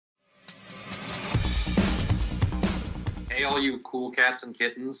Hey, all you cool cats and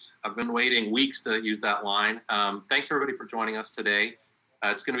kittens. I've been waiting weeks to use that line. Thanks, everybody, for joining us today.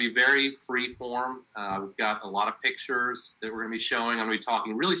 It's going to be very free form. We've got a lot of pictures that we're going to be showing. I'm going to be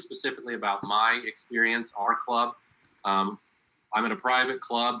talking really specifically about my experience, our club. I'm in a private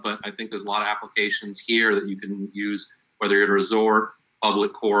club, but I think there's a lot of applications here that you can use, whether you're at a resort,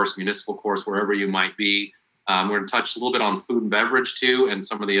 public course, municipal course, wherever you might be. We're going to touch a little bit on food and beverage, too, and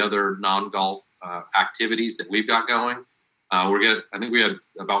some of the other non-golf activities that we've got going. I think we had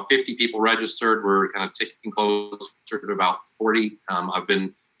about 50 people registered. We're kind of ticking closer to about 40. I've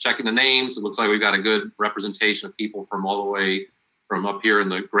been checking the names. It looks like we've got a good representation of people from all the way from up here in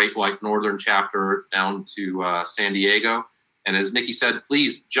the Great White Northern chapter down to San Diego. And as Nikki said,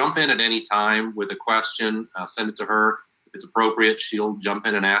 please jump in at any time with a question. Send it to her. If it's appropriate, she'll jump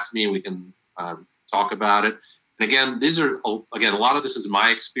in and ask me, and we can talk about it. And again, a lot of this is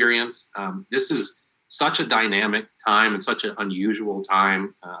my experience. This is such a dynamic time and such an unusual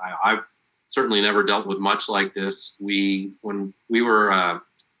time. I've certainly never dealt with much like this. When we were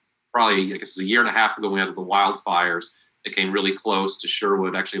probably, I guess, a year and a half ago, we had the wildfires that came really close to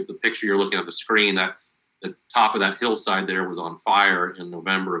Sherwood. Actually, the picture you're looking at the screen, that the top of that hillside there was on fire in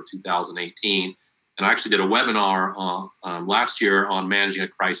November of 2018. And I actually did a webinar last year on managing a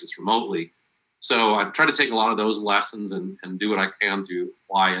crisis remotely. So I've tried to take a lot of those lessons and do what I can to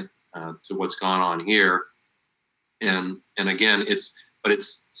apply it to what's gone on here. And again, it's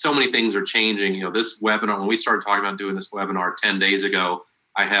so many things are changing. You know, this webinar, when we started talking about doing this webinar 10 days ago,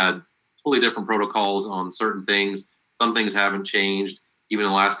 I had totally different protocols on certain things. Some things haven't changed even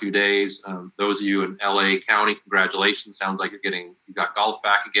in the last few days. Those of you in LA County, congratulations. Sounds like you got golf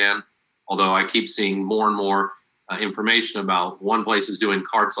back again. Although I keep seeing more and more information about one place is doing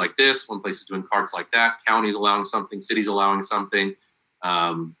carts like this, one place is doing carts like that. Counties allowing something, cities allowing something.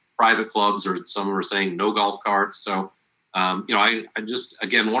 Private clubs, or some are saying no golf carts. So, I just,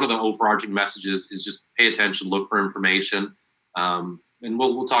 again, one of the overarching messages is just pay attention, look for information. And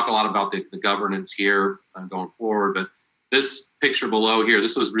we'll talk a lot about the governance here going forward. But this picture below here,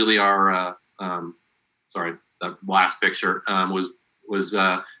 this was really our, the last picture was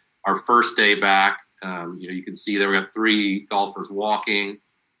our first day back. You can see there we got 3 golfers walking.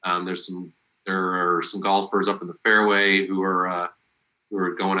 There are some golfers up in the fairway who are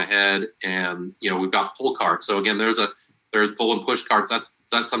going ahead, and we've got pull carts. So again, there's pull and push carts. That's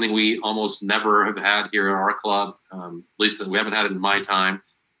something we almost never have had here at our club. At least we haven't had it in my time.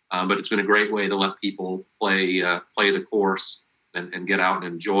 But it's been a great way to let people play the course and get out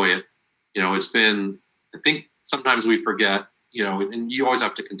and enjoy it. It's been, I think sometimes we forget, and you always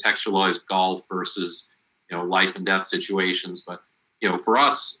have to contextualize golf versus life and death situations. But for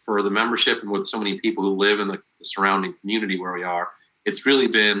us, for the membership, and with so many people who live in the surrounding community where we are, it's really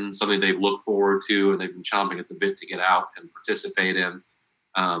been something they've looked forward to, and they've been chomping at the bit to get out and participate in.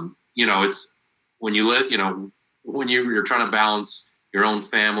 It's when you live, when you're trying to balance your own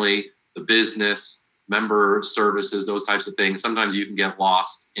family, the business, member services, those types of things. Sometimes you can get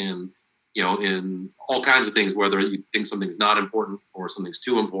lost in all kinds of things, whether you think something's not important or something's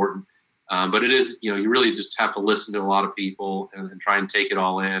too important. But it is, you really just have to listen to a lot of people and try and take it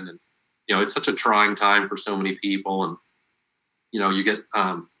all in. And, it's such a trying time for so many people. And, you get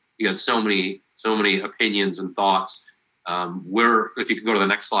so many opinions and thoughts. If you could go to the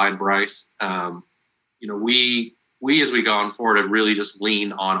next slide, Bryce, we as we go on forward have really just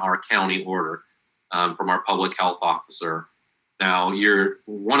leaned on our county order from our public health officer. Now,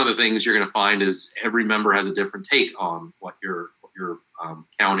 one of the things you're going to find is every member has a different take on what your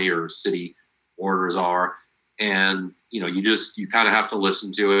county or city orders are, and you kind of have to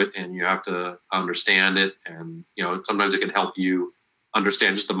listen to it, and you have to understand it, and sometimes it can help you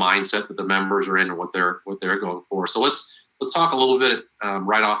understand just the mindset that the members are in and what they're going for. So let's talk a little bit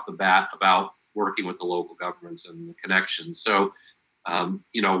right off the bat about working with the local governments and the connections. So I'm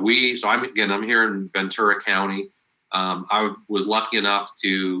here in Ventura County. I was lucky enough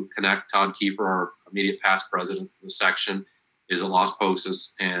to connect Todd Kiefer, our immediate past president of the section, is at Las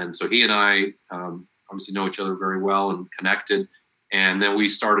Posas. And so he and I obviously know each other very well and connected. And then we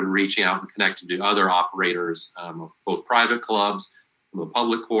started reaching out and connecting to other operators, of both private clubs, some of the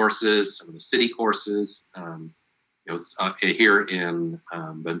public courses, some of the city courses, here in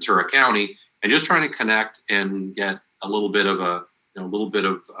Ventura County, and just trying to connect and get a little bit of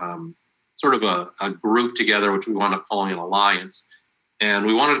sort of a group together, which we wound up calling an alliance. And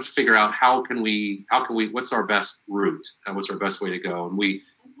we wanted to figure out how can we, what's our best route? What's our best way to go? And we,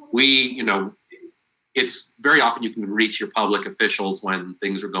 it's very often you can reach your public officials when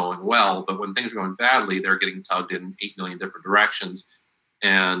things are going well, but when things are going badly, they're getting tugged in 8 million different directions.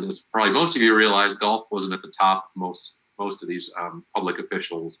 And as probably most of you realize, golf wasn't at the top of most most of these public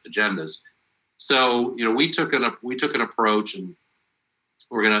officials' agendas. So, we took an approach, and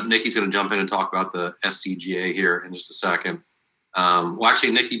Nikki's gonna jump in and talk about the SCGA here in just a second. Well,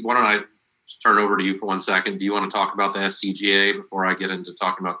 actually, Nikki, why don't I just turn over to you for 1 second? Do you want to talk about the SCGA before I get into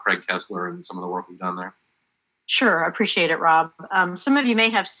talking about Craig Kessler and some of the work we've done there? Sure, I appreciate it, Rob. Some of you may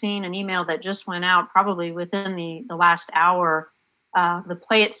have seen an email that just went out probably within the last hour, the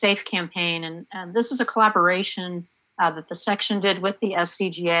Play It Safe campaign. And this is a collaboration that the section did with the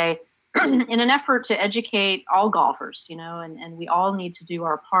SCGA in an effort to educate all golfers, and we all need to do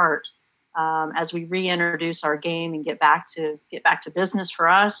our part as we reintroduce our game and get back to business for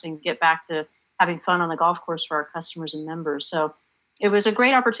us and get back to having fun on the golf course for our customers and members. So it was a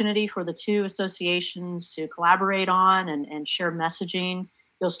great opportunity for the two associations to collaborate on and share messaging.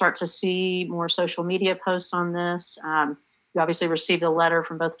 You'll start to see more social media posts on this. You obviously received a letter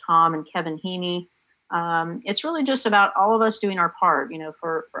from both Tom and Kevin Heaney. It's really just about all of us doing our part,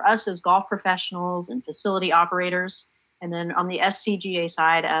 for us as golf professionals and facility operators, and then on the SCGA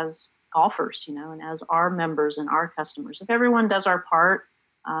side as golfers, and as our members and our customers. If everyone does our part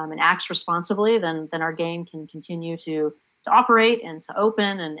and acts responsibly, then our game can continue to operate and to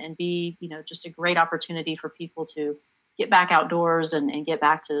open and be, just a great opportunity for people to get back outdoors and get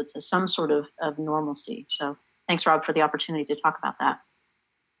back to some sort of normalcy. So thanks, Rob, for the opportunity to talk about that.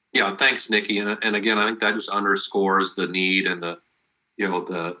 Yeah, thanks, Nikki. And again, I think that just underscores the need and the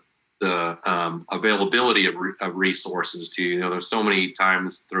availability of resources to, there's so many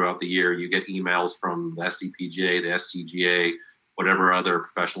times throughout the year you get emails from the SCPGA, the SCGA, whatever other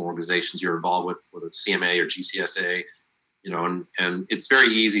professional organizations you're involved with, whether it's CMA or GCSA, and it's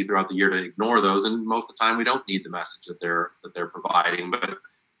very easy throughout the year to ignore those. And most of the time we don't need the message that they're providing, but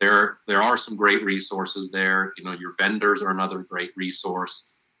there are some great resources there. Your vendors are another great resource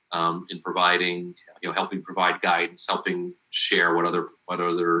in providing, helping provide guidance, helping share what other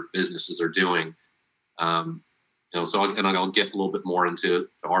businesses are doing. So I'll get a little bit more into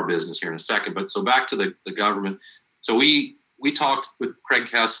our business here in a second, but so back to the government. So we talked with Craig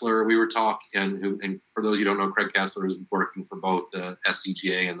Kessler. We were talking, and for those you don't know, Craig Kessler is working for both the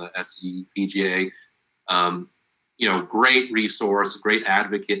SCGA and the SCPGA. Great resource, great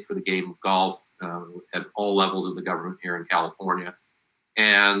advocate for the game of golf at all levels of the government here in California.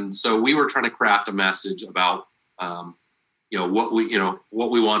 And so we were trying to craft a message about, what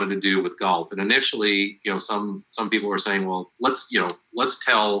we wanted to do with golf. And initially, some people were saying, well, let's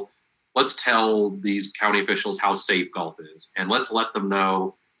tell these county officials how safe golf is, and let's let them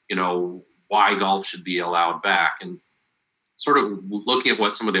know, why golf should be allowed back. And sort of looking at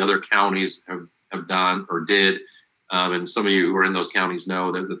what some of the other counties have done or did, and some of you who are in those counties know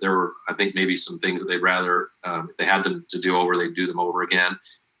that there were, I think, maybe some things that they'd rather, if they had them to do over, they'd do them over again.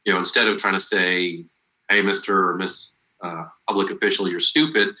 Instead of trying to say, hey, Mr. or Miss public official, you're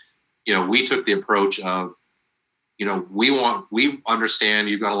stupid, we took the approach of, we understand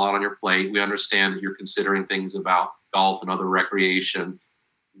you've got a lot on your plate. We understand that you're considering things about golf and other recreation.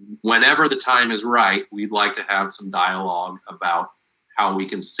 Whenever the time is right, we'd like to have some dialogue about how we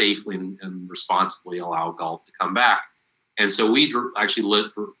can safely and responsibly allow golf to come back. And so we actually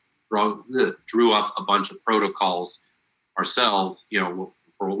drew up a bunch of protocols ourselves,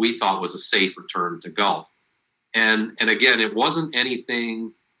 for what we thought was a safe return to golf. And again, it wasn't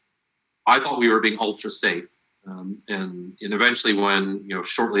anything, I thought we were being ultra safe. And eventually when,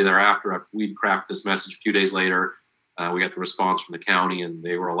 shortly thereafter, we'd craft this message a few days later, we got the response from the county and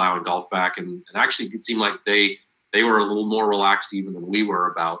they were allowing golf back. And actually it seemed like they were a little more relaxed even than we were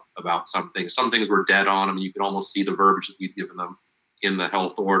about some things. Some things were dead on. I mean, you could almost see the verbiage that we'd given them in the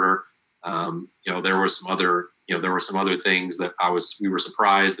health order. There were some other things that we were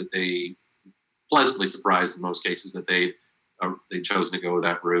surprised that pleasantly surprised in most cases that they chose to go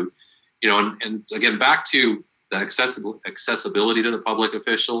that route. And again, back to the accessibility to the public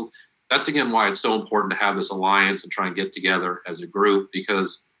officials. That's again why it's so important to have this alliance and try and get together as a group,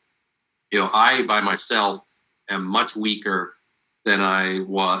 because I by myself am much weaker than I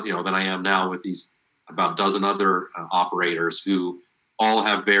am now with these about a dozen other operators who all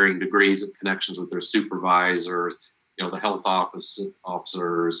have varying degrees of connections with their supervisors, the health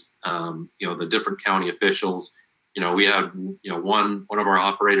officers, the different county officials. We have, one of our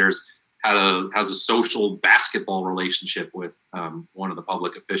operators has a social basketball relationship with one of the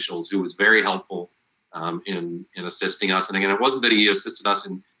public officials who was very helpful in assisting us. And again, it wasn't that he assisted us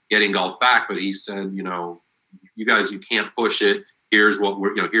in getting golf back, but he said, you guys, you can't push it. Here's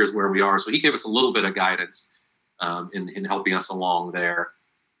here's where we are. So he gave us a little bit of guidance in helping us along there.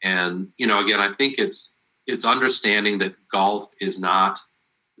 And, again, I think it's understanding that golf is not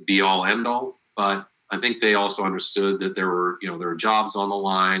the be all end all, but I think they also understood that there were jobs on the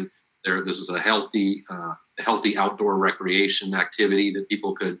line. This was a healthy outdoor recreation activity that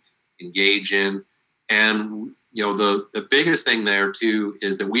people could engage in. And the biggest thing there too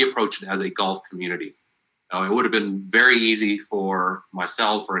is that we approached it as a golf community. It would have been very easy for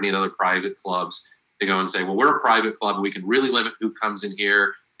myself or any of the other private clubs to go and say, well, we're a private club. We can really limit who comes in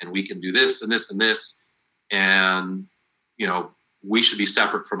here, and we can do this and this and this. And, we should be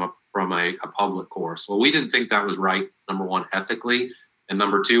separate from a public course. Well, we didn't think that was right, number one, ethically. And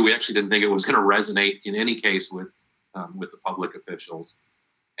number two, we actually didn't think it was going to resonate in any case with the public officials.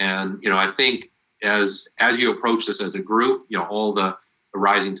 And, I think as you approach this as a group, all the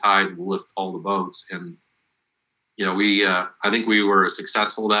rising tide will lift all the boats. And, I think we were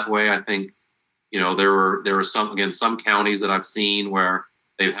successful that way. I think, there were some counties that I've seen where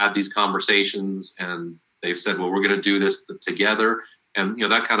they've had these conversations and they've said, well, we're going to do this together. And,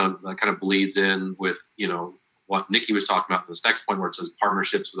 that kind of bleeds in with, what Nikki was talking about in this next point where it says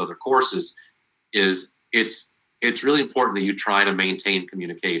partnerships with other courses is it's really important that you try to maintain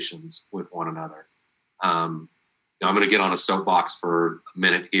communications with one another. I'm going to get on a soapbox for a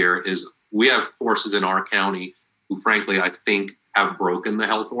minute here is we have courses in our county who frankly, I think have broken the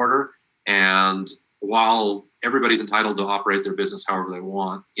health order. And while everybody's entitled to operate their business however they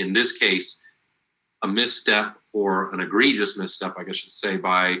want, in this case, a misstep or an egregious misstep, I guess I should say,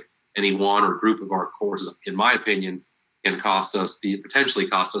 by any one or group of our courses, in my opinion, can potentially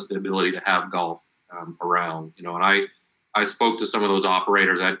cost us the ability to have golf around. And I spoke to some of those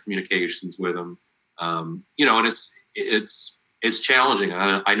operators. I had communications with them. And it's challenging.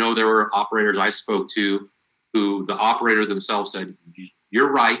 I know there were operators I spoke to who the operator themselves said,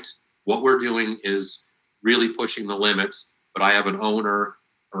 "You're right. What we're doing is really pushing the limits, but I have an owner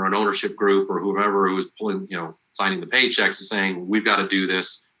or an ownership group or whoever who is pulling, signing the paychecks and saying, we've got to do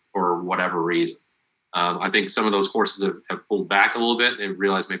this for whatever reason." I think some of those courses have pulled back a little bit. They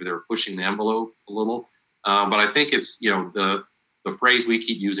realized maybe they were pushing the envelope a little. But I think it's, the phrase we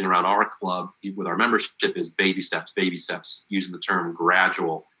keep using around our club with our membership is baby steps, using the term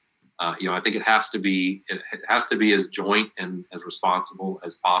gradual. I think it has to be as joint and as responsible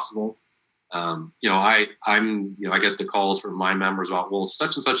as possible. I get the calls from my members about, well,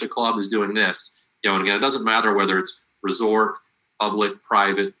 such and such a club is doing this, and again, it doesn't matter whether it's resort, public,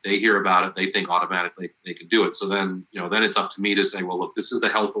 private, they hear about it, they think automatically they can do it. So then it's up to me to say, well, look, this is the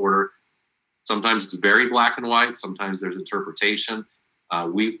health order. Sometimes it's very black and white. Sometimes there's interpretation.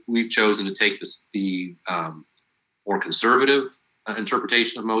 We've chosen to take the more conservative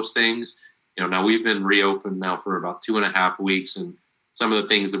interpretation of most things. Now we've been reopened now for about 2.5 weeks, and some of the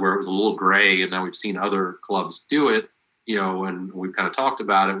things where it was a little gray, and now we've seen other clubs do it, and we've kind of talked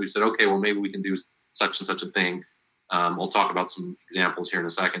about it. We said, okay, well, maybe we can do such and such a thing. We'll talk about some examples here in a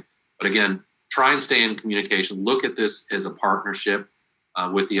second. But again, try and stay in communication. Look at this as a partnership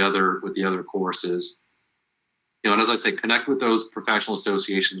with the other courses. And as I say, connect with those professional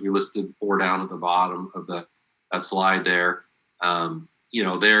associations. We listed 4 down at the bottom of that slide there.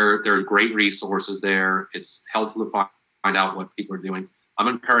 There are great resources there. It's helpful to find out what people are doing. I'm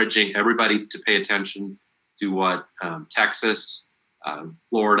encouraging everybody to pay attention to what Texas,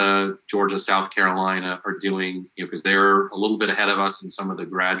 Florida, Georgia, South Carolina are doing, because they're a little bit ahead of us in some of the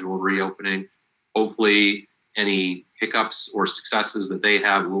gradual reopening. Hopefully, any hiccups or successes that they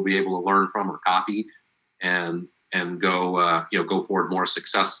have, we'll be able to learn from or copy, and go forward more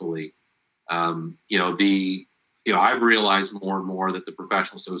successfully. I've realized more and more that the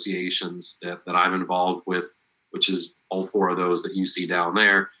professional associations that I'm involved with, which is all 4 of those that you see down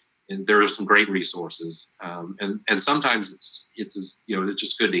there, and there are some great resources. And sometimes it's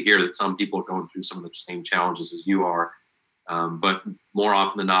just good to hear that some people are going through some of the same challenges as you are. But more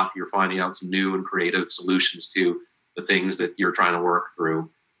often than not, you're finding out some new and creative solutions to the things that you're trying to work through.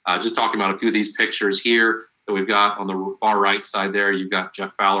 Just talking about a few of these pictures here that we've got on the far right side there, you've got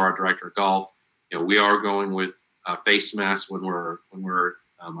Jeff Fowler, our director of golf. We are going with face masks when we're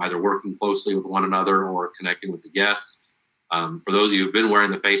either working closely with one another or connecting with the guests. For those of you who've been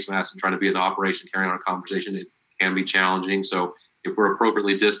wearing the face mask and trying to be in the operation, carrying on a conversation, it can be challenging. So if we're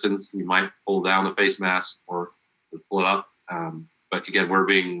appropriately distanced, we might pull down the face mask or pull it up. But again, we're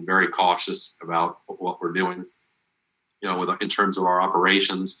being very cautious about what we're doing, in terms of our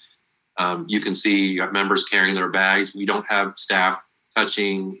operations. You can see you have members carrying their bags. We don't have staff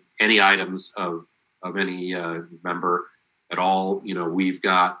touching any items of any member at all. We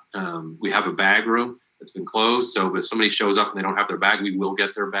have a bag room that's been closed. So if somebody shows up and they don't have their bag, we will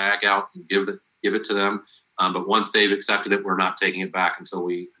get their bag out and give it to them. But once they've accepted it, we're not taking it back until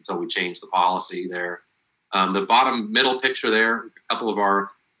we change the policy there. The bottom middle picture there, a couple of our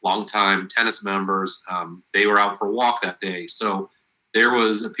longtime tennis members. They were out for a walk that day. So there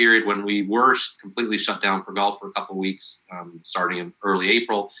was a period when we were completely shut down for golf for a couple of weeks, starting in early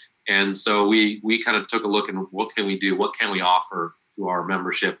April. And so we kind of took a look at what can we do? What can we offer to our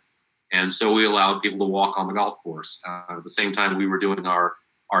membership? And so we allowed people to walk on the golf course. At the same time, we were doing our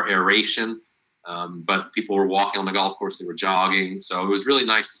aeration, but people were walking on the golf course. They were jogging. So it was really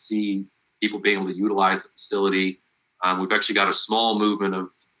nice to see people being able to utilize the facility. We've actually got a small movement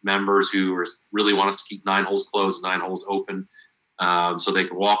of members who really want us to keep 9 holes closed and 9 holes open, so they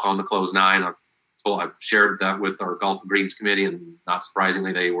can walk on the closed 9. I've shared that with our Golf and Greens Committee, and not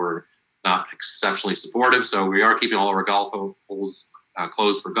surprisingly, they were not exceptionally supportive. So we are keeping all of our golf holes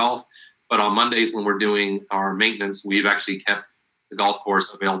closed for golf. But on Mondays, when we're doing our maintenance, we've actually kept the golf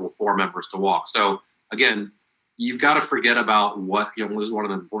course available for members to walk. So again, you've got to forget about what, this is one of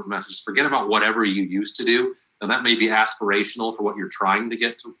the important messages, forget about whatever you used to do. And that may be aspirational for what you're trying to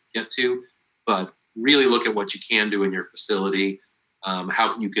get to, but really look at what you can do in your facility,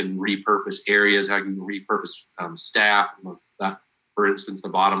 how you can repurpose areas, how you can repurpose staff. That, for instance, the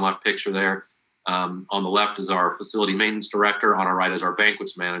bottom left picture there. On the left is our facility maintenance director. On our right is our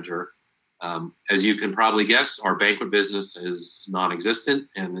banquets manager. As you can probably guess, our banquet business is non-existent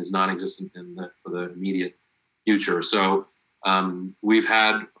and is non-existent for the immediate future. So we've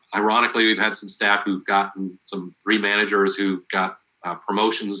had some staff who've gotten some 3 managers who got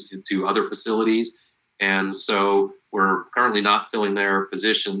promotions into other facilities. And so we're currently not filling their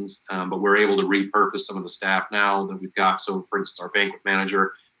positions, but we're able to repurpose some of the staff now that we've got. So for instance, our banquet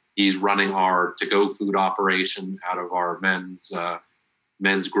manager, he's running our to-go food operation out of our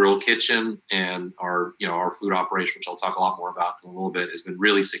men's grill kitchen, and our food operation, which I'll talk a lot more about in a little bit, has been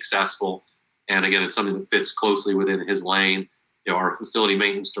really successful. And again, it's something that fits closely within his lane. Our facility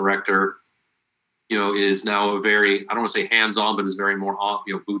maintenance director, is now a very, I don't want to say hands-on, but is very more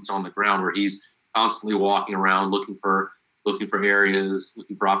boots on the ground, where he's constantly walking around looking for areas,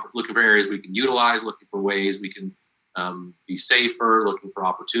 looking for areas we can utilize, looking for ways we can be safer, looking for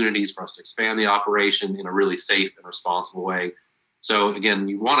opportunities for us to expand the operation in a really safe and responsible way. So again,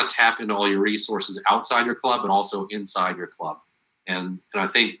 you want to tap into all your resources outside your club, but also inside your club. And I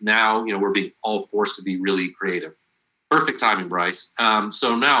think now, we're being all forced to be really creative. Perfect timing, Bryce.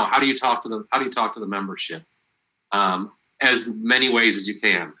 So now, how do you talk to the membership? As many ways as you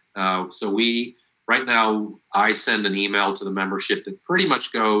can. So right now, I send an email to the membership that pretty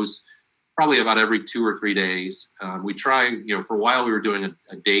much goes probably about every 2 or 3 days. We try, for a while we were doing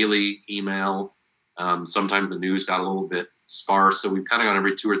a daily email. Sometimes the news got a little bit sparse, so we've kind of gone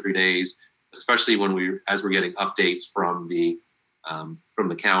every 2 or 3 days, especially as we're getting updates from the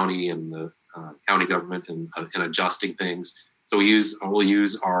county and the county government and adjusting things. So we'll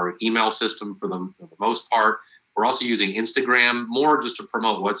use our email system for the most part. We're also using Instagram more just to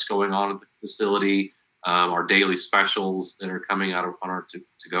promote what's going on at the facility, our daily specials that are coming out on our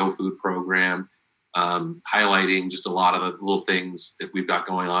to-go food program, highlighting just a lot of the little things that we've got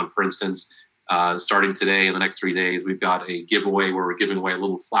going on. For instance, starting today, in the next 3 days, we've got a giveaway where we're giving away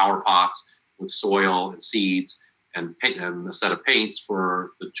little flower pots with soil and seeds and a set of paints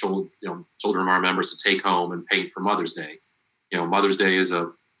for the children of our members to take home and paint for Mother's Day. Mother's Day is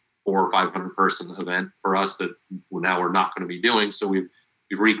a 400 or 500 person event for us that now we're not going to be doing. So we've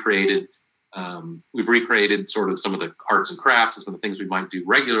recreated sort of some of the arts and crafts and some of the things we might do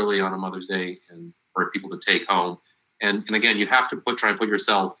regularly on a Mother's Day and for people to take home. And again, you have to try and put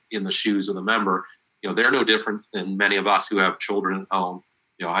yourself in the shoes of the member. They're no different than many of us who have children at home.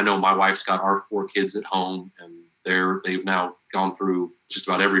 I know my wife's got our 4 kids at home, and they've now gone through just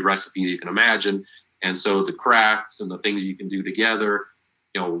about every recipe you can imagine. And so the crafts and the things you can do together,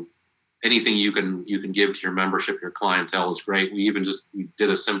 anything you can give to your membership, your clientele is great. We did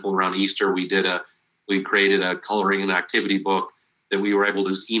a simple around Easter. We created a coloring and activity book that we were able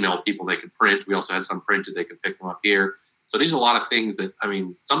to just email people they could print. We also had some printed, they could pick them up here. So these are a lot of things that,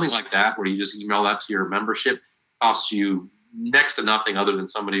 something like that, where you just email that to your membership, costs you next to nothing other than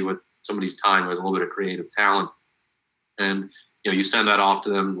somebody's time who has a little bit of creative talent. And, you send that off to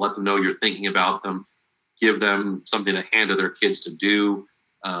them, let them know you're thinking about them, give them something to hand to their kids to do.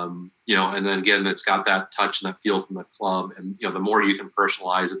 And then again, it's got that touch and that feel from the club. And, the more you can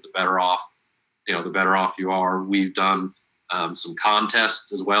personalize it, the better off you are. We've done some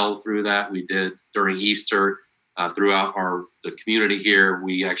contests as well through that. We did during Easter, throughout the community here,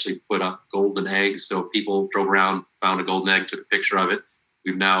 we actually put up golden eggs. So people drove around, found a golden egg, took a picture of it.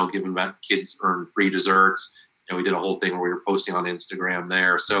 We've now given back, kids earn free desserts. We did a whole thing where we were posting on Instagram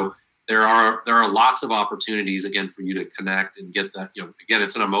there. So there are lots of opportunities, again, for you to connect and get that. Again,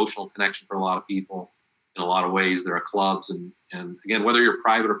 it's an emotional connection for a lot of people. in a lot of ways. There are clubs, and again, whether you're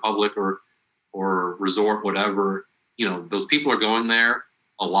private or public or resort, whatever, those people are going there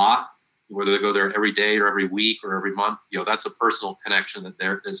a lot, whether they go there every day or every week or every month. That's a personal connection that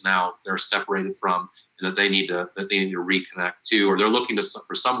they're separated from, and that they need to reconnect to, or they're looking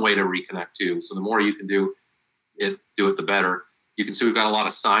for some way to reconnect to. So the more you can do it, the better. You can see we've got a lot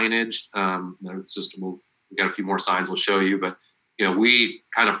of signage. We've got a few more signs we'll show you, but we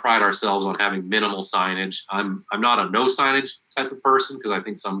kind of pride ourselves on having minimal signage. I'm not a no signage type of person, because I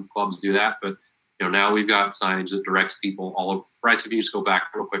think some clubs do that, but now we've got signage that directs people all over. Bryce, if you just go back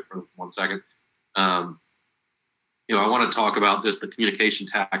real quick for 1 second. I want to talk about this. The communication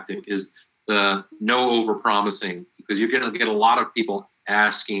tactic is the no over promising, because you're going to get a lot of people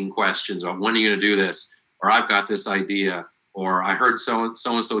asking questions on, when are you going to do this? Or I've got this idea, or I heard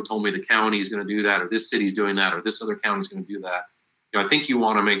so-and-so told me the county is going to do that, or this city's doing that, or this other county is going to do that. I think you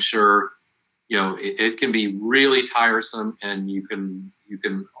want to make sure, it can be really tiresome, and it can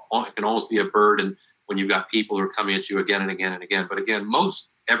almost be a burden when you've got people who are coming at you again and again and again. But again, most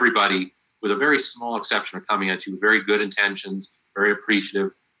everybody, with a very small exception, are coming at you with very good intentions, very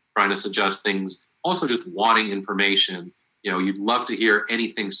appreciative, trying to suggest things, also just wanting information. You'd love to hear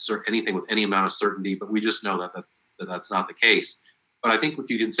anything with any amount of certainty, but we just know that that's not the case. But I think if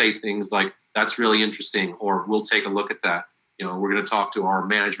you can say things like, that's really interesting, or we'll take a look at that. We're going to talk to our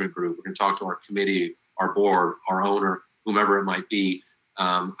management group. We're going to talk to our committee, our board, our owner, whomever it might be.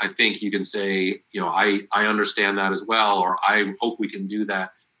 I think you can say, I understand that as well, or I hope we can do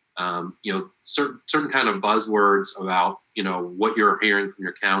that. Certain kind of buzzwords about, what you're hearing from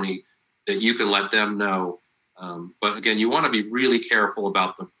your county, that you can let them know. But again, you want to be really careful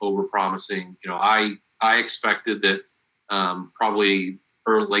about the over-promising. I expected that probably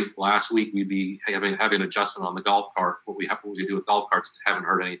late last week we'd be having an adjustment on the golf cart. What we do with golf carts, haven't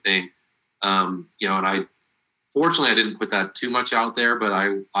heard anything. And fortunately, I didn't put that too much out there, but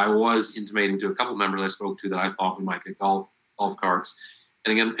I was intimating to a couple members I spoke to that I thought we might get golf carts.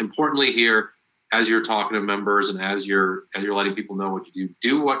 And again, importantly here, as you're talking to members and as you're letting people know what you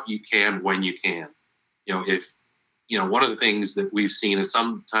do what you can when you can. One of the things that we've seen is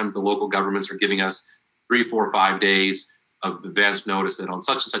sometimes the local governments are giving us 3, 4, 5 days of advance notice that on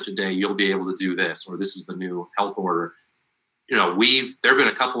such and such a day you'll be able to do this, or this is the new health order. There have been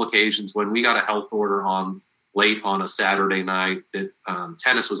a couple occasions when we got a health order late on a Saturday night that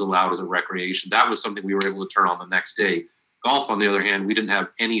tennis was allowed as a recreation. That was something we were able to turn on the next day. Golf, on the other hand, we didn't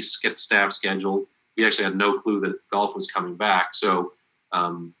have any staff scheduled. We actually had no clue that golf was coming back. So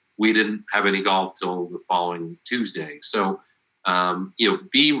we didn't have any golf till the following Tuesday. So, you've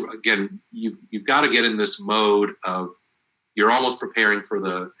got to get in this mode of, you're almost preparing for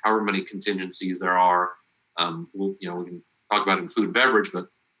the however many contingencies there are. We can talk about it in food and beverage, but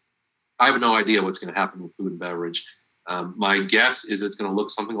I have no idea what's going to happen with food and beverage. My guess is it's going to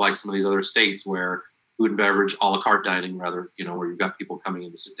look something like some of these other states where food and beverage, a la carte dining, rather, where you've got people coming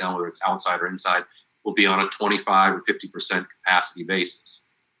in to sit down, whether it's outside or inside, will be on a 25 or 50% capacity basis.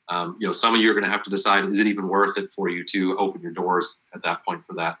 Some of you are going to have to decide, is it even worth it for you to open your doors at that point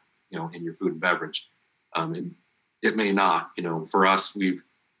for that, in your food and beverage? It may not. For us, we've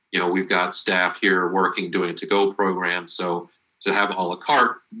got staff here working, doing a to-go program. So to have a la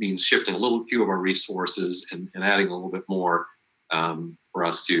carte means shifting a few of our resources and adding a little bit more for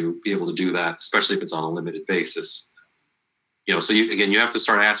us to be able to do that, especially if it's on a limited basis. So you have to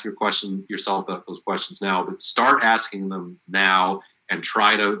start asking yourself those questions now, but start asking them now and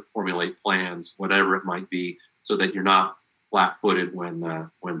try to formulate plans, whatever it might be, so that you're not flat-footed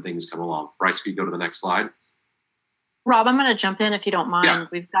when things come along. Bryce, if you go to the next slide. Rob, I'm going to jump in if you don't mind. Yeah,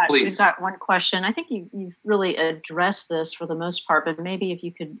 we've got one question. I think you've really addressed this for the most part, but maybe if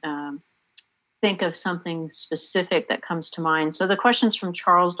you could think of something specific that comes to mind. So the question's from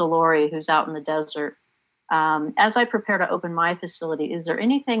Charles Delory, who's out in the desert. As I prepare to open my facility, is there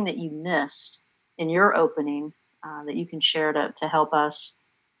anything that you missed in your opening that you can share to help us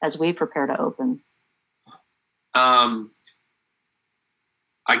as we prepare to open? I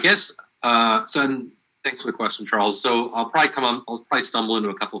guess, thanks for the question, Charles. So I'll probably stumble into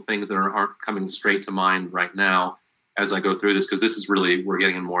a couple of things that aren't coming straight to mind right now as I go through this, because this is really, we're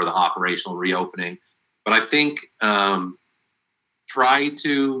getting in more of the operational reopening. But I think try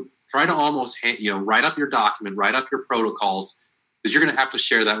to almost, write up your document, write up your protocols, because you're going to have to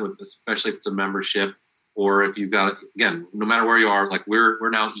share that with, especially if it's a membership, or if you've got, again, no matter where you are, like we're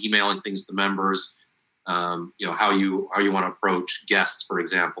now emailing things to members. How you want to approach guests, for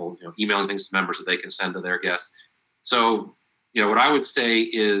example, emailing things to members that they can send to their guests. So, what I would say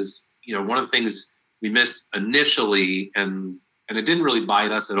is, one of the things we missed initially, and and it didn't really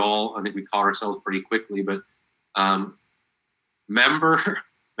bite us at all. I think we caught ourselves pretty quickly, but member,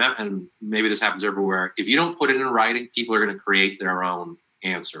 and maybe this happens everywhere, if you don't put it in writing, people are going to create their own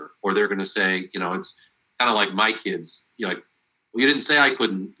answer, or they're going to say, it's kind of like my kids, like, well, you didn't say I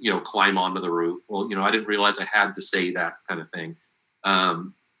couldn't, climb onto the roof. Well, I didn't realize I had to say that kind of thing.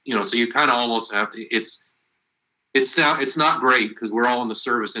 So you kind of almost have to, it's not great because we're all in the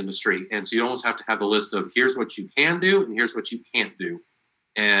service industry. And so you almost have to have the list of here's what you can do and here's what you can't do.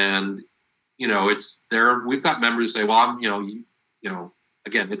 And, it's there. We've got members who say, well, I'm,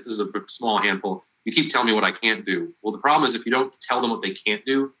 again, this is a small handful. You keep telling me what I can't do. Well, the problem is if you don't tell them what they can't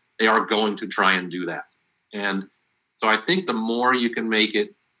do, they are going to try and do that. And so I think the more you can make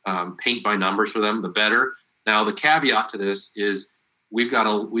it paint by numbers for them, the better. Now, the caveat to this is we've got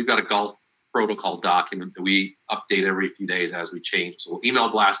a golf protocol document that we update every few days as we change. So we'll email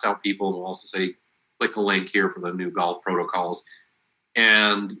blast out people, and we'll also say, click a link here for the new golf protocols.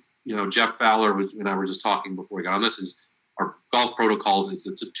 And, Jeff Fowler and I were just talking before we got on this, is our golf protocols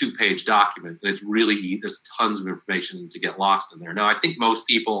it's a 2-page document, and it's really, there's tons of information to get lost in there. Now, I think most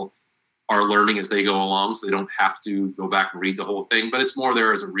people are learning as they go along, so they don't have to go back and read the whole thing, but it's more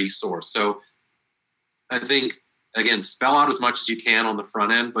there as a resource. So I think, again, spell out as much as you can on the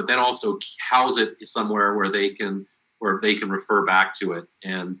front end, but then also house it somewhere where they can refer back to it.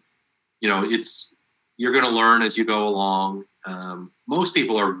 And, you're going to learn as you go along. Most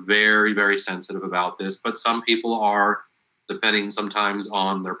people are very, very sensitive about this, but some people are, depending sometimes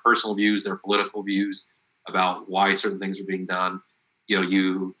on their personal views, their political views about why certain things are being done.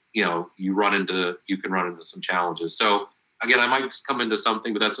 You can run into some challenges. So again, I might come into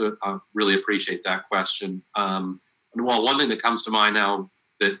something, but I really appreciate that question. Well, one thing that comes to mind now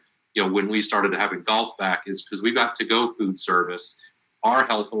that, when we started having golf back is because we got to-go food service. Our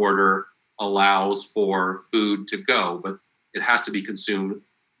health order allows for food to go, but it has to be consumed.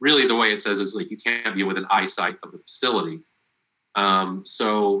 Really, the way it says is like you can't be within eyesight of the facility.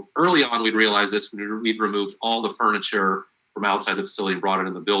 So early on, we'd realized this. We'd removed all the furniture from outside the facility and brought it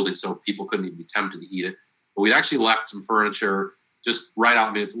in the building so people couldn't even be tempted to eat it. But we'd actually left some furniture just right out.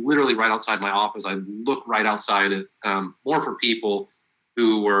 I mean, it's literally right outside my office. I look right outside it, more for people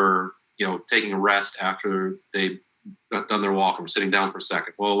who were, taking a rest after they got done their walk and were sitting down for a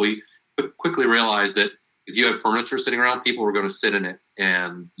second. Well, we quickly realized that if you had furniture sitting around, people were going to sit in it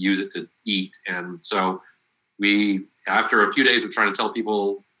and use it to eat. And so we, after a few days of trying to tell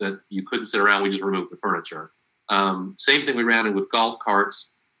people that you couldn't sit around, we just removed the furniture. Same thing we ran in with golf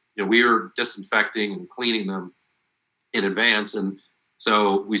carts. We were disinfecting and cleaning them in advance. And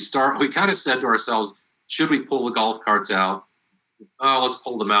so we kind of said to ourselves, should we pull the golf carts out? Oh, let's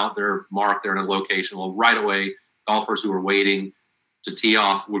pull them out. They're marked. They're in a location. Well, right away, golfers who were waiting to tee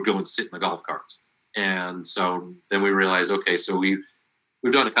off would go and sit in the golf carts. And so then we realized, okay, so we've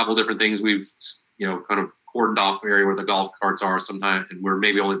done a couple different things. We've, kind of cordoned off the area where the golf carts are sometimes, and we're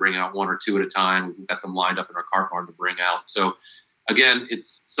maybe only bringing out one or two at a time. We've got them lined up in our cart barn to bring out. So again,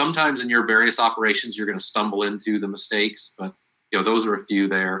 it's sometimes in your various operations, you're going to stumble into the mistakes, but those are a few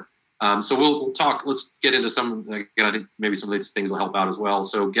there. So we'll talk, let's get into some, again, I think maybe some of these things will help out as well.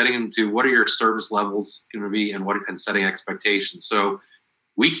 So getting into what are your service levels going to be and setting expectations. So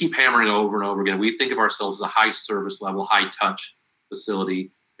we keep hammering over and over again. We think of ourselves as a high service level, high touch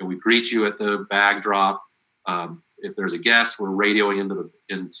facility. And we greet you at the bag drop. If there's a guest, we're radioing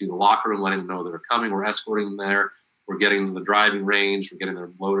into the locker room, letting them know they're coming. We're escorting them there. We're getting them to the driving range. We're getting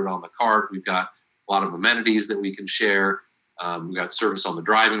them loaded on the cart. We've got a lot of amenities that we can share. We've got service on the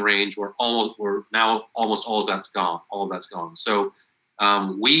driving range. We're now almost all of that's gone. All of that's gone. So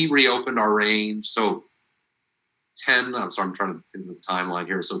we reopened our range. So I'm trying to think of the timeline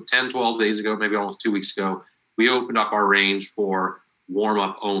here. So 10, 12 days ago, maybe almost 2 weeks ago, we opened up our range for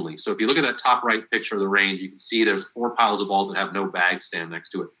warm-up only. So if you look at that top right picture of the range, you can see there's 4 piles of balls that have no bag stand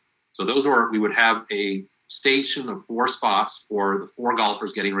next to it. So we would have a station of 4 spots for the 4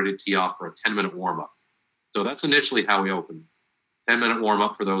 golfers getting ready to tee off for a 10-minute warm-up. So that's initially how we opened. 10-minute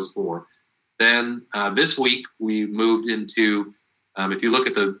warm-up for those 4. Then this week we moved into, if you look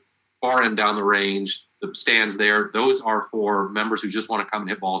at the far end down the range, the stands there, those are for members who just want to come and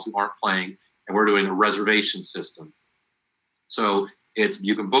hit balls who aren't playing, and we're doing a reservation system. So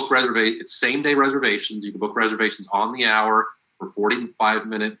you can book it's same-day reservations. You can book reservations on the hour for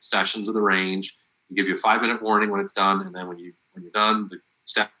 45-minute sessions of the range. We give you a 5-minute warning when it's done, and then when you're done, the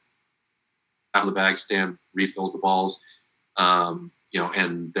staff out of the bag stand refills the balls, and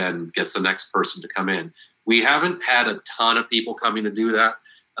then gets the next person to come in. We haven't had a ton of people coming to do that.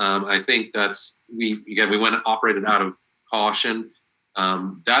 I think we went and operated out of caution.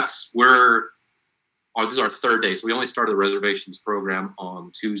 That's where this is our third day, so we only started the reservations program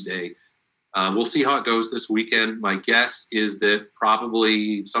on Tuesday. We'll see how it goes this weekend. My guess is that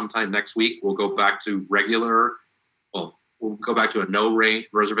probably sometime next week we'll go back to we'll go back to a no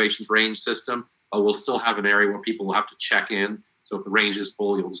reservations range system, but we'll still have an area where people will have to check in. So if the range is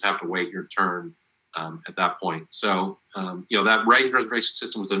full, you'll just have to wait your turn at that point. So, that range reservation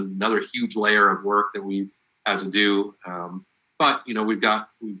system was another huge layer of work that we had to do. But, we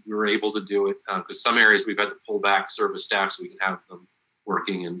were able to do it because some areas we've had to pull back service staff so we can have them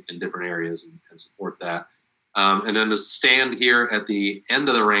working in different areas and support that. And then the stand here at the end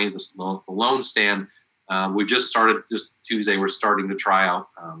of the range, the loan stand, we've just started this Tuesday. We're starting to try out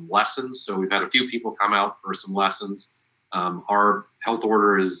lessons. So we've had a few people come out for some lessons. Our health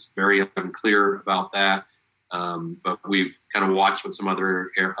order is very unclear about that. But we've kind of watched what some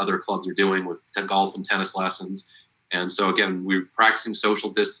other clubs are doing with golf and tennis lessons. And so again, we're practicing social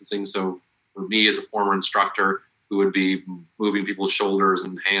distancing. So for me as a former instructor who would be moving people's shoulders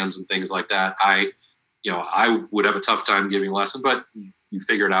and hands and things like that, I would have a tough time giving a lesson, but you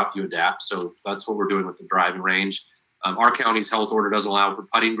figure it out, you adapt. So that's what we're doing with the driving range. Our county's health order doesn't allow for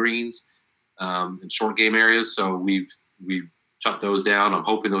putting greens in short game areas. So we've shut those down. I'm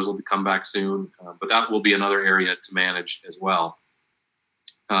hoping those will come back soon, but that will be another area to manage as well.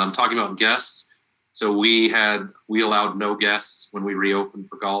 Talking about guests. So we allowed no guests when we reopened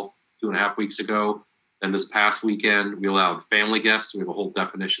for golf 2.5 weeks ago. Then this past weekend, we allowed family guests. We have a whole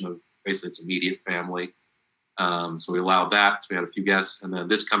definition of basically it's immediate family. So we allowed that. So we had a few guests. And then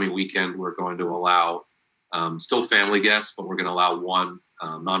this coming weekend, we're going to allow still family guests, but we're going to allow one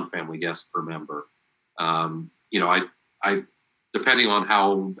non-family guest per member. I depending on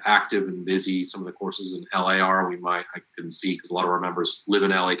how active and busy some of the courses in LA are, I couldn't see because a lot of our members live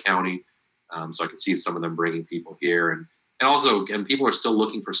in LA County. So I could see some of them bringing people here. And also, again, people are still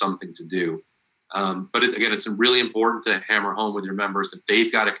looking for something to do. But it's really important to hammer home with your members that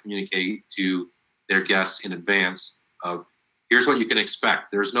they've got to communicate to their guests in advance of, here's what you can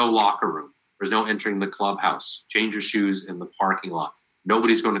expect. There's no locker room. There's no entering the clubhouse. Change your shoes in the parking lot.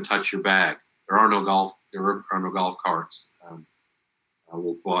 Nobody's going to touch your bag. There are no golf carts.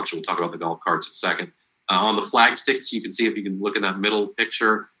 We'll talk about the golf carts in a second. On the flag sticks, you can see if you can look in that middle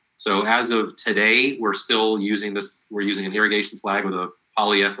picture. So as of today, we're still using this. We're using an irrigation flag with a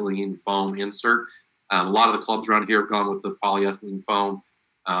polyethylene foam insert. A lot of the clubs around here have gone with the polyethylene foam.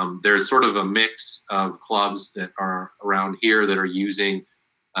 There's sort of a mix of clubs that are around here that are using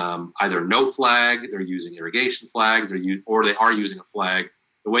either no flag, they're using irrigation flags, or they are using a flag.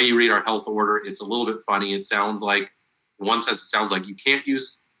 The way you read our health order, it's a little bit funny. It sounds like, in one sense, it sounds like you can't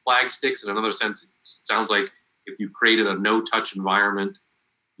use flag sticks. In another sense, it sounds like if you've created a no-touch environment,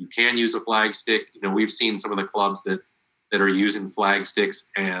 you can use a flag stick. We've seen some of the clubs that are using flag sticks,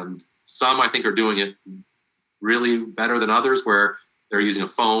 and some I think are doing it really better than others, where they're using a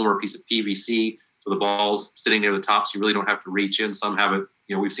foam or a piece of PVC, so the ball's sitting near the top, so you really don't have to reach in. Some have it,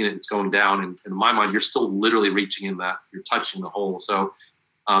 we've seen it's going down, and in my mind, you're still literally reaching in that, you're touching the hole. So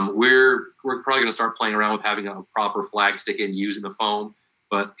we're probably going to start playing around with having a proper flag stick in using the foam,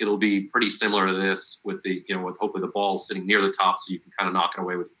 but it'll be pretty similar to this with with hopefully the ball sitting near the top, so you can kind of knock it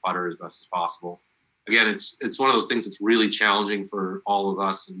away with the putter as best as possible. Again, it's one of those things that's really challenging for all of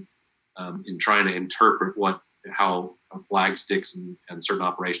us in trying to interpret how flag sticks and certain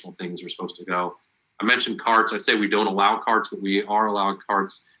operational things are supposed to go. I mentioned carts. I say we don't allow carts, but we are allowing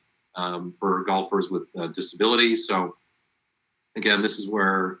carts for golfers with disabilities. So again, this is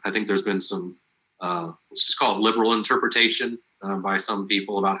where I think there's been some, let's just call it liberal interpretation by some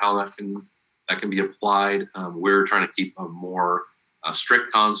people about how that can be applied. We're trying to keep a more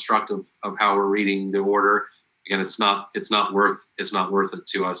strict construct of how we're reading the order. Again, it's not worth it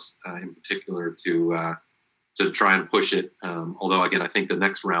to us in particular to try and push it. Although again, I think the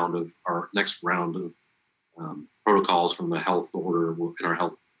next round of protocols from the health order in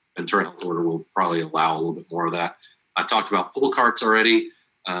our Ventura health order will probably allow a little bit more of that. I talked about pull carts already.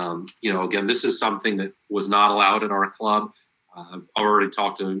 Again, this is something that was not allowed at our club. I've already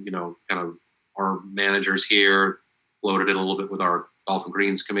talked to kind of our managers here, floated it a little bit with our golf and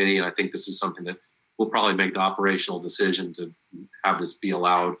greens committee, and I think this is something that we'll probably make the operational decision to have this be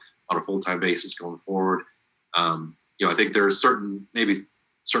allowed on a full-time basis going forward. I think there are certain things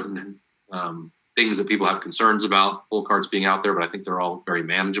that people have concerns about pull carts being out there, but I think they're all very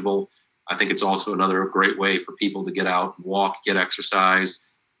manageable. I think it's also another great way for people to get out and walk, get exercise,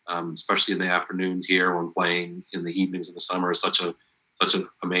 especially in the afternoons here when playing in the evenings in the summer is such an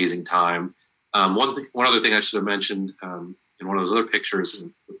amazing time. One other thing I should have mentioned in one of those other pictures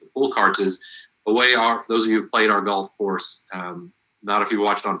with the pull carts is the way those of you who played our golf course, not if you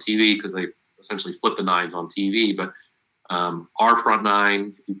watched on TV because they essentially flip the 9s on TV. But our front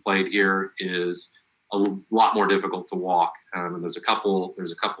 9, if you played here, is a lot more difficult to walk. And there's a couple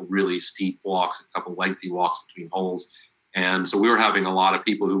really steep walks, a couple lengthy walks between holes. And so we were having a lot of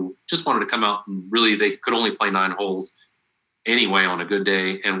people who just wanted to come out, and really they could only play 9 holes anyway on a good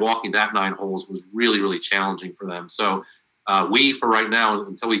day. And walking that 9 holes was really, really challenging for them. So we, for right now,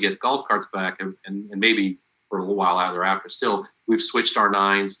 until we get golf carts back, and maybe for a little while thereafter still, we've switched our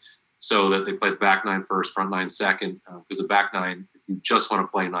 9s so that they play the back 9 first, front 9 second, because the back 9, if you just want to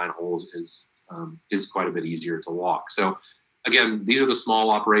play 9 holes, is quite a bit easier to walk. So again, these are the small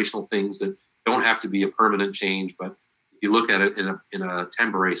operational things that don't have to be a permanent change, but if you look at it in a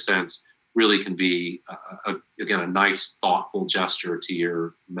temporary sense, really can be again a nice, thoughtful gesture to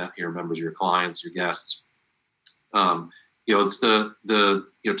your members, your clients, your guests. It's the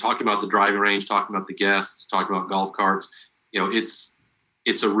talking about the driving range, talking about the guests, talking about golf carts.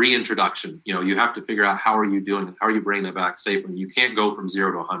 It's a reintroduction. You have to figure out how are you doing, how are you bringing that back safely. You can't go from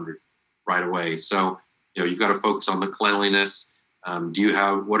 0 to 100 right away. So you've got to focus on the cleanliness.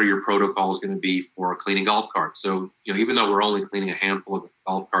 What are your protocols going to be for cleaning golf carts? So, even though we're only cleaning a handful of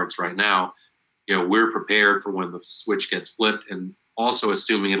golf carts right now, we're prepared for when the switch gets flipped, and also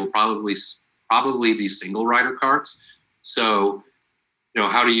assuming it'll probably be single rider carts. So,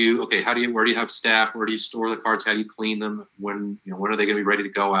 where do you have staff? Where do you store the carts? How do you clean them? When are they going to be ready to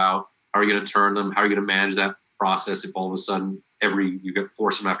go out? How are you going to turn them? How are you going to manage that process if all of a sudden you get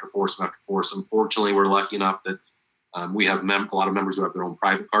foursome after foursome after foursome? Fortunately, we're lucky enough that we have a lot of members who have their own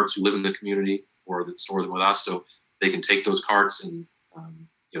private carts who live in the community or that store them with us, so they can take those carts and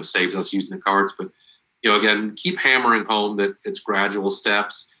saves us using the carts. But again, keep hammering home that it's gradual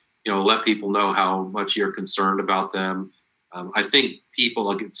steps. Let people know how much you're concerned about them. I think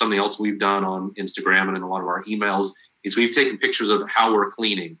something else we've done on Instagram and in a lot of our emails is we've taken pictures of how we're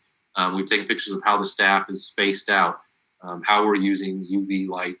cleaning. We've taken pictures of how the staff is spaced out, how we're using UV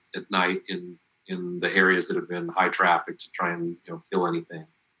light at night in the areas that have been high traffic to try and kill anything.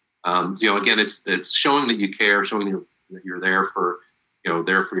 Again, it's showing that you care, showing that you're there for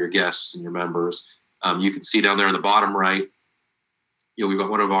your guests and your members. You can see down there in the bottom right, we've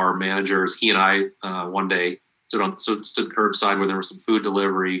got one of our managers. He and I one day stood curbside where there was some food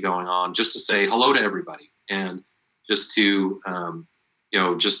delivery going on, just to say hello to everybody and just to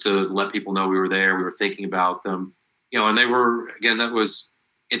let people know we were there. We were thinking about them, and they were, again,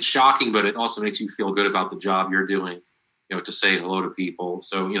 it's shocking, but it also makes you feel good about the job you're doing, to say hello to people.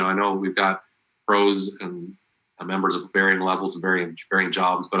 So, I know we've got pros and members of varying levels and varying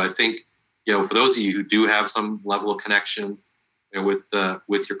jobs, but I think, for those of you who do have some level of connection with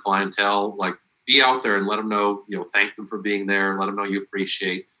your clientele, like, be out there and let them know, thank them for being there. Let them know you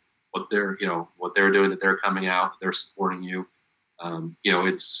appreciate what they're doing, that they're coming out, that they're supporting you.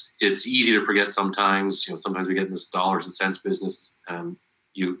 It's easy to forget sometimes. Sometimes we get in this dollars and cents business, and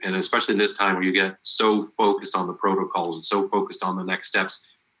especially in this time where you get so focused on the protocols and so focused on the next steps,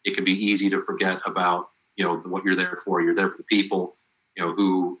 it can be easy to forget about, what you're there for. You're there for the people,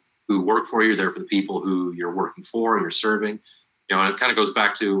 who work for you. You're there for the people who you're working for and you're serving. And it kind of goes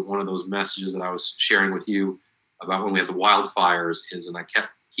back to one of those messages that I was sharing with you about when we had the wildfires and I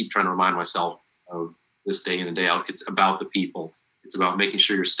keep trying to remind myself of this day in and day out. It's about the people. It's about making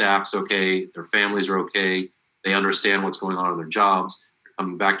sure your staff's okay, their families are okay, they understand what's going on in their jobs, they're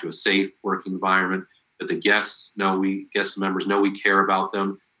coming back to a safe working environment, that the guest members know we care about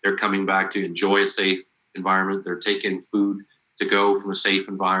them. They're coming back to enjoy a safe environment. They're taking food to go from a safe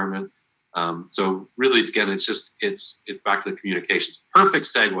environment. So really, again, it's back to the communications. Perfect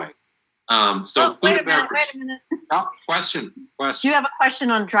segue. Wait a minute. Oh, question. You have a question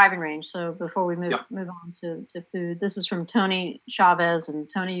on driving range. So before we move on to food, this is from Tony Chavez. And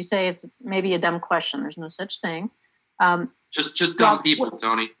Tony, you say it's maybe a dumb question. There's no such thing. Just dumb people,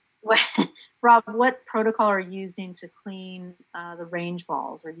 Tony. Rob, what protocol are you using to clean the range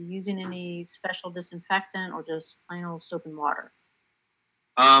balls? Are you using any special disinfectant or just plain old soap and water?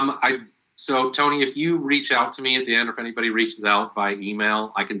 So, Tony, if you reach out to me at the end, or if anybody reaches out by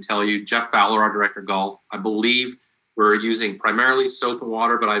email, I can tell you, Jeff Fowler, our director of golf, I believe we're using primarily soap and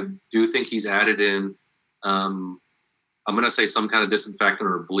water, but I do think he's added in, I'm going to say some kind of disinfectant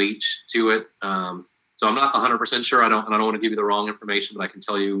or bleach to it. So I'm not 100% sure. I don't want to give you the wrong information, but I can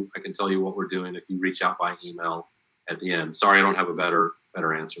tell you what we're doing if you reach out by email at the end. Sorry, I don't have a better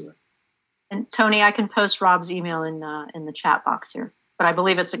answer there. And Tony, I can post Rob's email in the chat box here. But I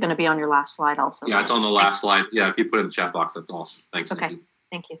believe it's going to be on your last slide also. Yeah, it's on the last slide. Yeah, if you put it in the chat box, that's awesome. Thanks. Okay,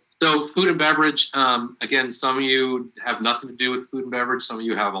 thank you. So food and beverage, again, some of you have nothing to do with food and beverage. Some of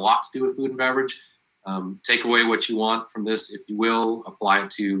you have a lot to do with food and beverage. Take away what you want from this, if you will. Apply it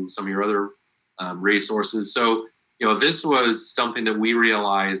to some of your other resources. So, this was something that we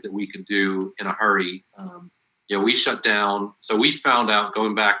realized that we could do in a hurry. We shut down. So we found out,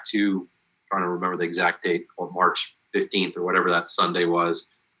 going back to, trying to remember the exact date, or March 15th or whatever that Sunday was,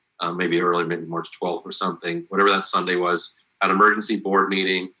 maybe March 12th or something, whatever that Sunday was, at an emergency board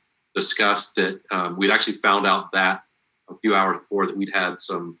meeting, discussed that we'd actually found out that a few hours before that we'd had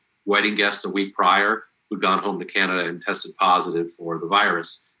some wedding guests a week prior who'd gone home to Canada and tested positive for the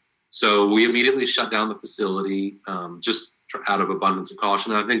virus. So we immediately shut down the facility, just out of abundance of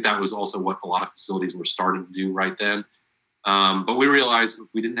caution. And I think that was also what a lot of facilities were starting to do right then. But we realized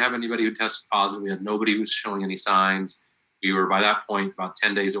we didn't have anybody who tested positive. We had nobody who was showing any signs. We were, by that point, about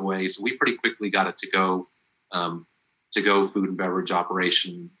 10 days away. So we pretty quickly got it to go food and beverage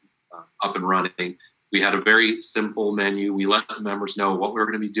operation up and running. We had a very simple menu. We let the members know what we were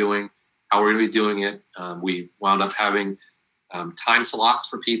going to be doing, how we were going to be doing it. We wound up having time slots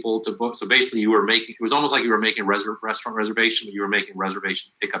for people to book. So basically, it was almost like you were making restaurant reservation, but you were making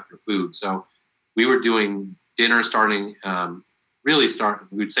reservation to pick up your food. So we were doing dinner starting,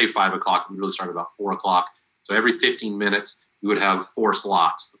 we'd say 5 o'clock. We'd really start about 4 o'clock. So every 15 minutes, we would have 4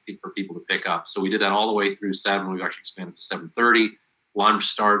 slots for people to pick up. So we did that all the way through 7. We've actually expanded to 7:30. Lunch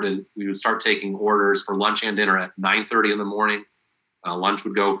started. We would start taking orders for lunch and dinner at 9:30 in the morning. Lunch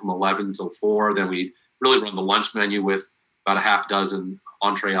would go from 11 until 4. Then we'd really run the lunch menu with about a half dozen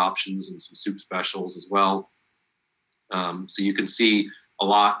entree options and some soup specials as well. So you can see a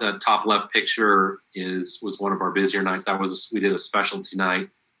lot. That top left picture was one of our busier nights. We did a specialty night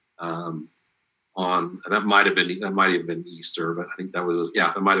that might have been Easter, but I think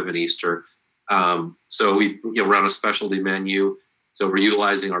that might have been Easter. So we run a specialty menu. So we're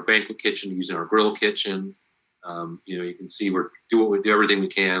utilizing our banquet kitchen, using our grill kitchen. You can see we do everything we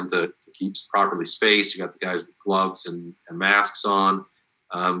can to keep properly spaced. You got the guys with gloves and masks on.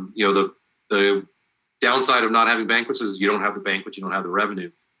 The downside of not having banquets is you don't have the banquet, you don't have the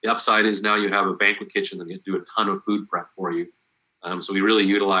revenue. The upside is now you have a banquet kitchen that can do a ton of food prep for you. So we really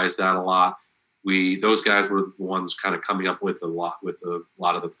utilize that a lot. Those guys were the ones kind of coming up with a lot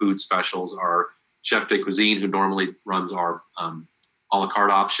of the food specials. Our chef de cuisine, who normally runs our a la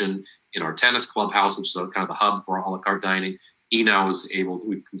carte option in our tennis clubhouse, which is kind of the hub for a la carte dining, he now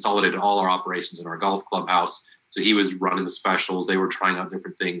we've consolidated all our operations in our golf clubhouse. So he was running the specials. They were trying out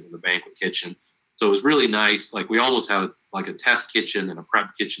different things in the banquet kitchen. So it was really nice. Like, we almost had like a test kitchen and a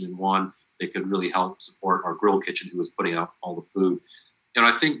prep kitchen in one. They could really help support our grill kitchen, who was putting out all the food. And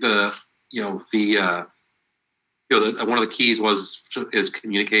I think one of the keys is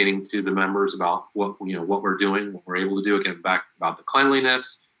communicating to the members about what we're doing, what we're able to do. Again, back about the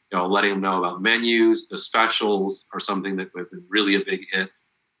cleanliness, letting them know about menus. The specials are something that have been really a big hit,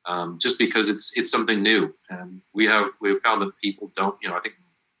 just because it's something new, and we've found that people don't. I think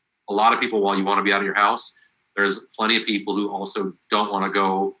a lot of people, while you want to be out of your house, there's plenty of people who also don't want to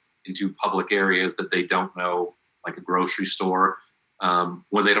go into public areas that they don't know, like a grocery store,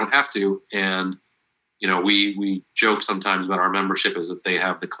 when they don't have to. And we joke sometimes about our membership is that they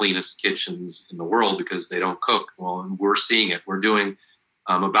have the cleanest kitchens in the world because they don't cook. Well, and we're seeing it. We're doing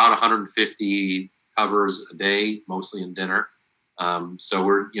about 150 covers a day, mostly in dinner.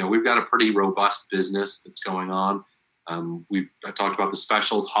 So we've got a pretty robust business that's going on. I talked about the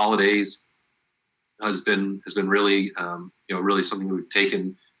specials. Holidays has been really really something we've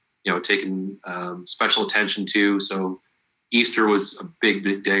taken special attention to. So Easter was a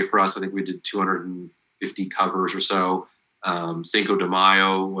big day for us. I think we did 250 covers or so. Cinco de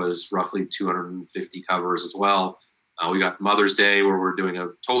Mayo was roughly 250 covers as well. We got Mother's Day, where we're doing a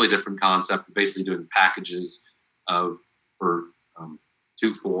totally different concept, basically doing packages for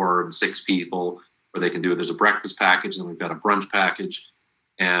 2, 4, and 6 people, where they can do it. There's a breakfast package, and we've got a brunch package,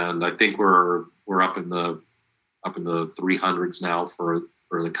 and I think we're up in the 300s now for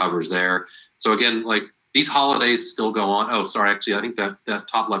the covers there. So again, like, these holidays still go on. Oh, sorry, actually, I think that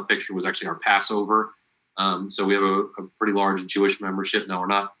top left picture was actually our Passover. So we have a pretty large Jewish membership. Now, we're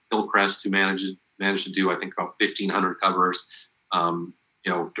not Hillcrest, who managed to do, I think, about 1,500 covers,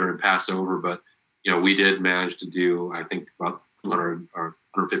 during Passover. But, we did manage to do, I think, about 200 or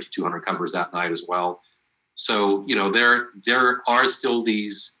 150, 200 covers that night as well. So, there are still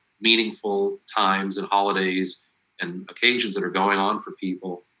these meaningful times and holidays and occasions that are going on for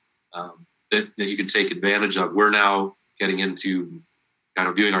people that you can take advantage of. We're now getting into kind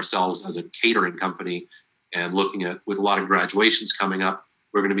of viewing ourselves as a catering company, and looking at, with a lot of graduations coming up,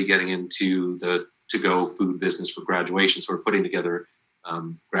 we're going to be getting into the to-go food business for graduation. So we're putting together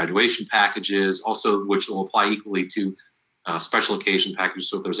graduation packages, also, which will apply equally to special occasion packages.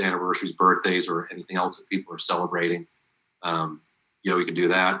 So if there's anniversaries, birthdays, or anything else that people are celebrating, we can do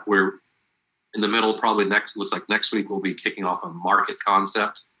that. In the middle, probably looks like next week we'll be kicking off a market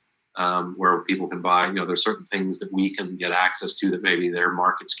concept where people can buy. There's certain things that we can get access to that maybe their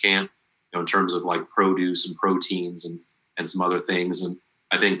markets can't. In terms of like produce and proteins and some other things. And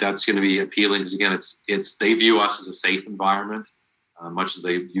I think that's going to be appealing because again, it's they view us as a safe environment, much as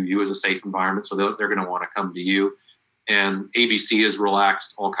they view you as a safe environment. So they're going to want to come to you. And ABC has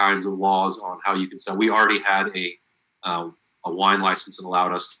relaxed all kinds of laws on how you can sell. We already had a wine license that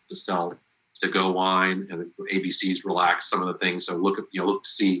allowed us to sell to-go wine, and ABC's relaxed some of the things. So look to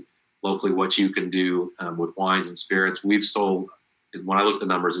see locally what you can do with wines and spirits. We've sold. When I look at the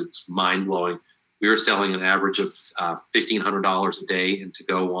numbers, it's mind blowing. We were selling an average of $1,500 a day in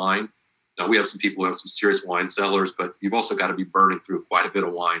to-go wine. Now we have some people who have some serious wine cellars, but you've also got to be burning through quite a bit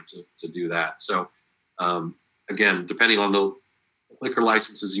of wine to do that. So again, depending on the liquor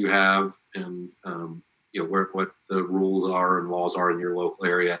licenses you have and what the rules are and laws are in your local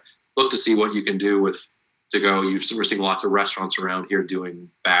area, look to see what you can do with to-go. We're seeing lots of restaurants around here doing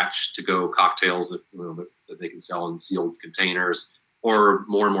batch to-go cocktails that they can sell in sealed containers, or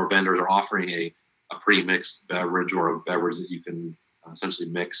more and more vendors are offering a pre-mixed beverage or a beverage that you can essentially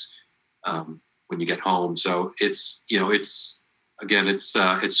mix when you get home. So it's just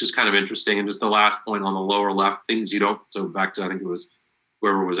kind of interesting. And just the last point on the lower left, things you don't. So back to, I think it was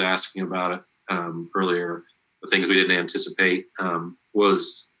whoever was asking about it earlier, the things we didn't anticipate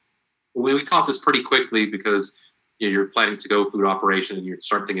was we caught this pretty quickly because you're planning to go food operation and you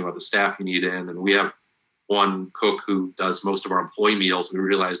start thinking about the staff you need in. And we have one cook who does most of our employee meals. And we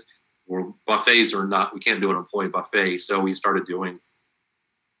realized buffets are not, we can't do an employee buffet. So we started doing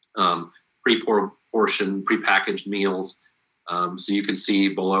pre-portioned, pre-packaged meals. So you can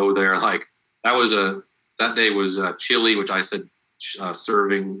see below there, like that day was chili, which I said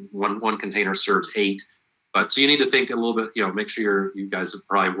serving one container serves 8. But so you need to think a little bit, make sure you guys are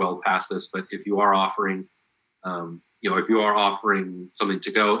probably well past this, but if you are offering, if you are offering something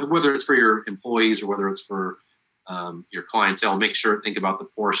to go, whether it's for your employees or whether it's for your clientele, think about the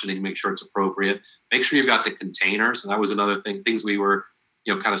portioning, make sure it's appropriate, make sure you've got the containers. And that was another thing, things we were,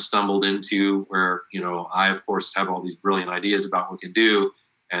 kind of stumbled into where, I of course have all these brilliant ideas about what we can do,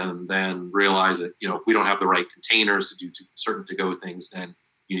 and then realize that, if we don't have the right containers to do certain to-go things, then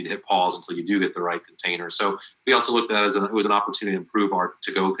you need to hit pause until you do get the right container. So we also looked at it as it was an opportunity to improve our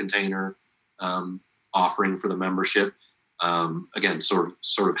to-go container offering for the membership. Again, sort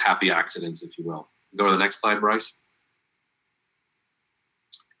of happy accidents, if you will. Go to the next slide, Bryce.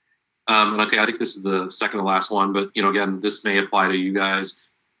 And okay, I think this is the second to last one, but again, this may apply to you guys.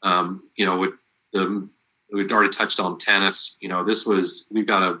 We'd already touched on tennis. We've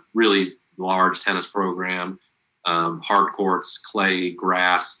got a really large tennis program, hard courts, clay,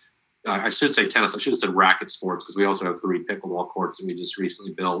 grass. I should say tennis. I should have said racket sports because we also have 3 pickleball courts that we just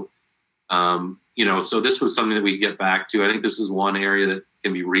recently built. So this was something that we get back to. I think this is one area that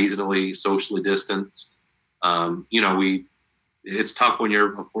can be reasonably socially distanced. It's tough when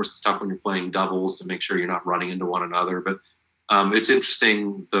you're playing doubles to make sure you're not running into one another. But it's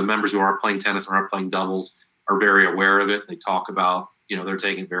interesting. The members who are playing tennis or are playing doubles are very aware of it. They talk about, they're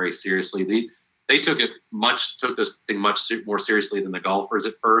taking it very seriously. They took this thing much more seriously than the golfers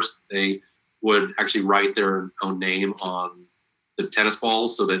at first. They would actually write their own name on the tennis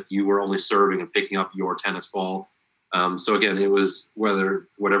balls so that you were only serving and picking up your tennis ball. So again, it was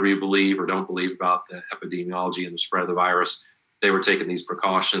whatever you believe or don't believe about the epidemiology and the spread of the virus, they were taking these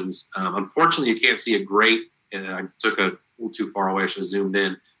precautions. Unfortunately, you can't see a great, and I took a little too far away, I should have zoomed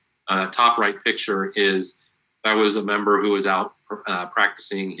in. Top right picture that was a member who was out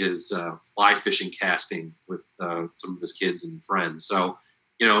practicing his fly fishing casting with some of his kids and friends. So,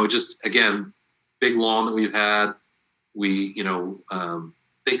 just again, big lawn that we've had. We,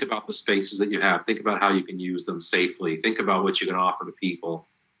 think about the spaces that you have. Think about how you can use them safely. Think about what you can offer to people.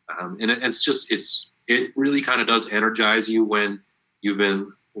 And it really kind of does energize you when you've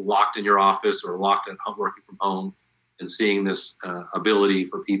been locked in your office or locked at home working from home and seeing this ability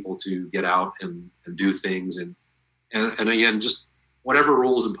for people to get out and do things. And again, just whatever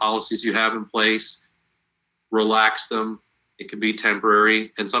rules and policies you have in place, relax them. It can be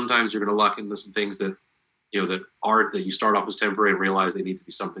temporary. And sometimes you're going to luck into some things that you start off as temporary and realize they need to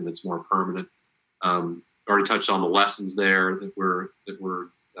be something that's more permanent. Already touched on the lessons there that we're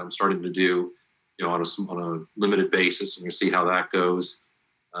starting to do, on a limited basis, and we'll see how that goes.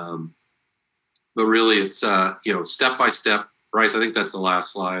 But really, it's step by step. Bryce, I think that's the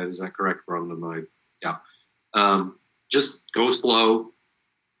last slide. Is that correct? Yeah. Just go slow.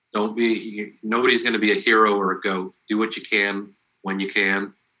 Nobody's going to be a hero or a goat. Do what you can when you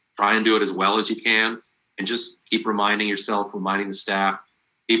can. Try and do it as well as you can. And just keep reminding yourself, reminding the staff,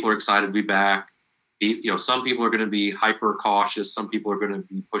 People are excited to be back. Some people are going to be hyper cautious. Some people are going to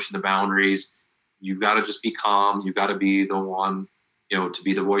be pushing the boundaries. You've got to just be calm. You've got to be the one, to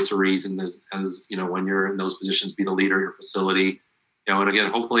be the voice of reason as when you're in those positions, be the leader of your facility. And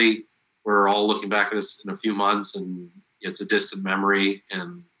again, hopefully we're all looking back at this in a few months and it's a distant memory,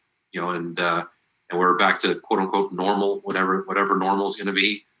 and we're back to quote unquote normal, whatever normal is going to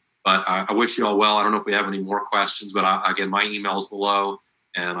be. But I wish you all well. I don't know if we have any more questions, but again, my email's below,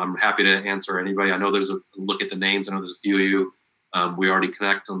 and I'm happy to answer anybody. I know there's a look at the names. I know there's a few of you. We already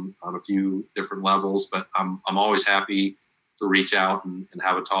connect on a few different levels, but I'm always happy to reach out and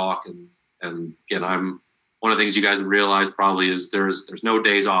have a talk. And again, one of the things you guys have realized probably is there's no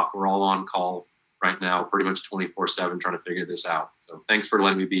days off. We're all on call right now, pretty much 24/7, trying to figure this out. So thanks for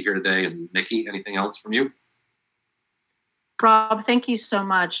letting me be here today. And Nikki, anything else from you? Rob, thank you so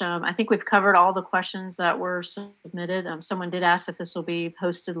much. I think we've covered all the questions that were submitted. Someone did ask if this will be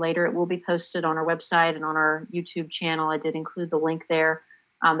posted later. It will be posted on our website and on our YouTube channel. I did include the link there.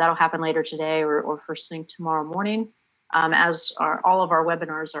 That'll happen later today or first thing tomorrow morning, as all of our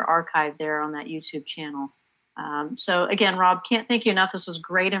webinars are archived there on that YouTube channel. So again, Rob, can't thank you enough. This was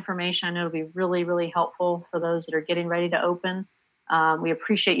great information. I know it'll be really, really helpful for those that are getting ready to open. We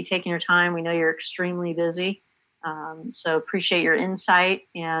appreciate you taking your time. We know you're extremely busy. So appreciate your insight,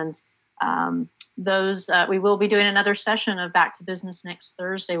 and we will be doing another session of Back to Business next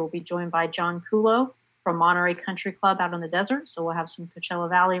Thursday. We'll be joined by John Kulo from Monterey Country Club out in the desert. So we'll have some Coachella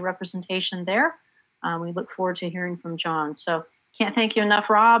Valley representation there. We look forward to hearing from John. So can't thank you enough,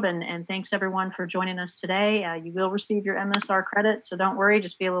 Rob, and thanks everyone for joining us today. You will receive your MSR credit, so don't worry,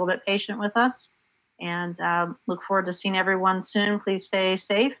 just be a little bit patient with us, and look forward to seeing everyone soon. Please stay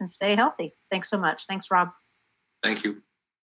safe and stay healthy. Thanks so much. Thanks, Rob. Thank you.